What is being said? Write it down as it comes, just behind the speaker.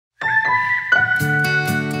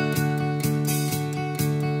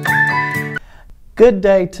Good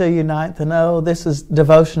day to you, Ninth and O. This is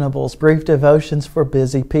Devotionables, brief devotions for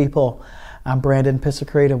busy people. I'm Brandon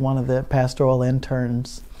Pisacreta, one of the pastoral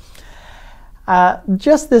interns.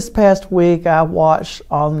 Just this past week, I watched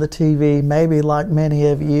on the TV, maybe like many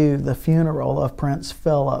of you, the funeral of Prince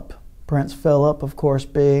Philip. Prince Philip, of course,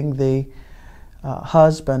 being the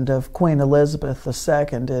husband of Queen Elizabeth II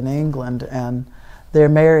in England, and their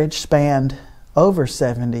marriage spanned over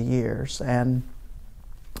 70 years. And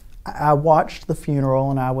I watched the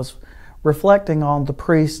funeral and I was reflecting on the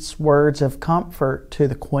priest's words of comfort to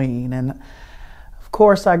the Queen. And of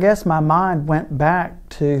course, I guess my mind went back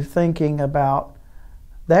to thinking about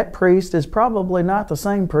that priest is probably not the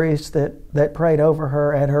same priest that prayed over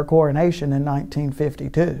her at her coronation in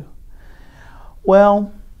 1952.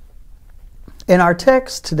 Well, in our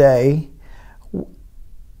text today,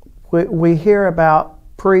 we hear about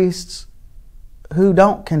priests who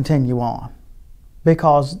don't continue on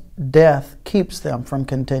because death keeps them from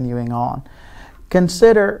continuing on.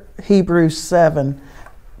 Consider Hebrews 7,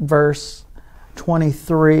 verse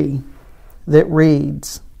 23, that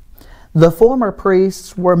reads, "The former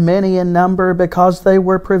priests were many in number because they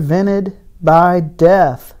were prevented by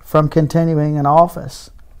death from continuing in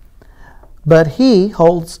office. But he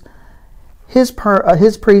holds his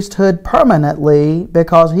priesthood permanently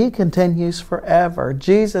because he continues forever."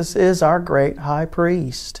 Jesus is our great high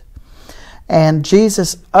priest. And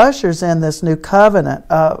Jesus ushers in this new covenant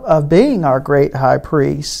of being our great high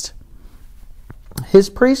priest. His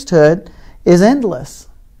priesthood is endless.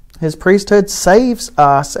 His priesthood saves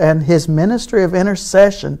us, and his ministry of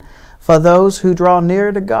intercession for those who draw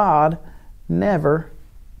near to God never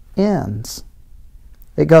ends.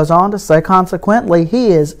 It goes on to say, consequently,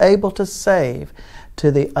 he is able to save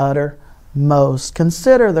to the uttermost.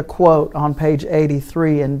 Consider the quote on page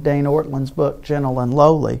 83 in Dane Ortland's book, Gentle and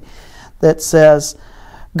Lowly, that says,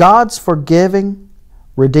 "God's forgiving,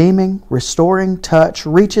 redeeming, restoring touch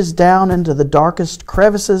reaches down into the darkest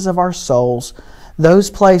crevices of our souls,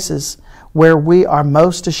 those places where we are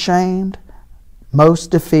most ashamed,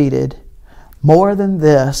 most defeated. More than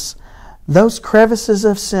this, those crevices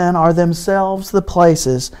of sin are themselves the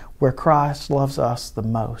places where Christ loves us the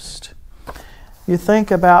most." You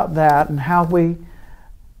think about that and how we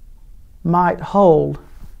might hold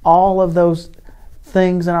all of those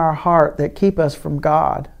things in our heart that keep us from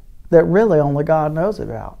God, that really only God knows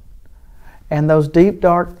about. And those deep,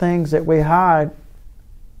 dark things that we hide,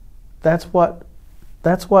 that's what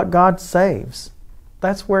God saves.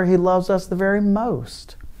 That's where he loves us the very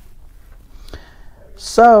most.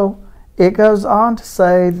 So, it goes on to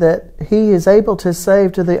say that he is able to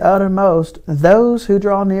save to the uttermost those who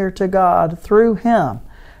draw near to God through him,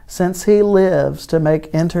 since he lives to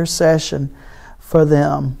make intercession for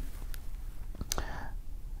them.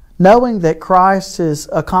 Knowing that Christ has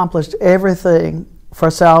accomplished everything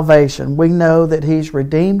for salvation, we know that he's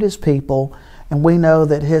redeemed his people, and we know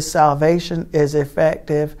that his salvation is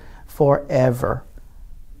effective forever.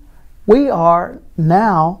 We are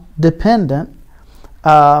now dependent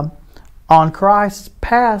on Christ's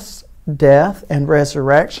past death and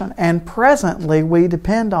resurrection, and presently we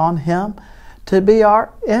depend on him to be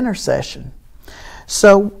our intercession.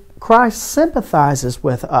 So Christ sympathizes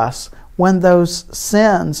with us when those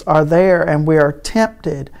sins are there and we are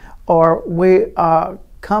tempted or we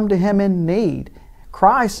come to him in need.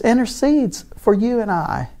 Christ intercedes for you and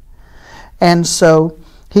I. And so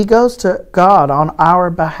he goes to God on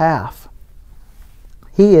our behalf.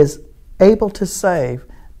 He is able to save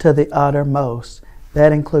to the uttermost.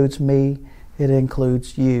 That includes me. It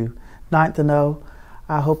includes you. Ninth and O,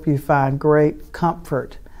 I hope you find great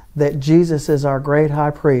comfort that Jesus is our great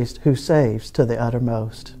high priest who saves to the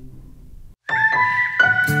uttermost.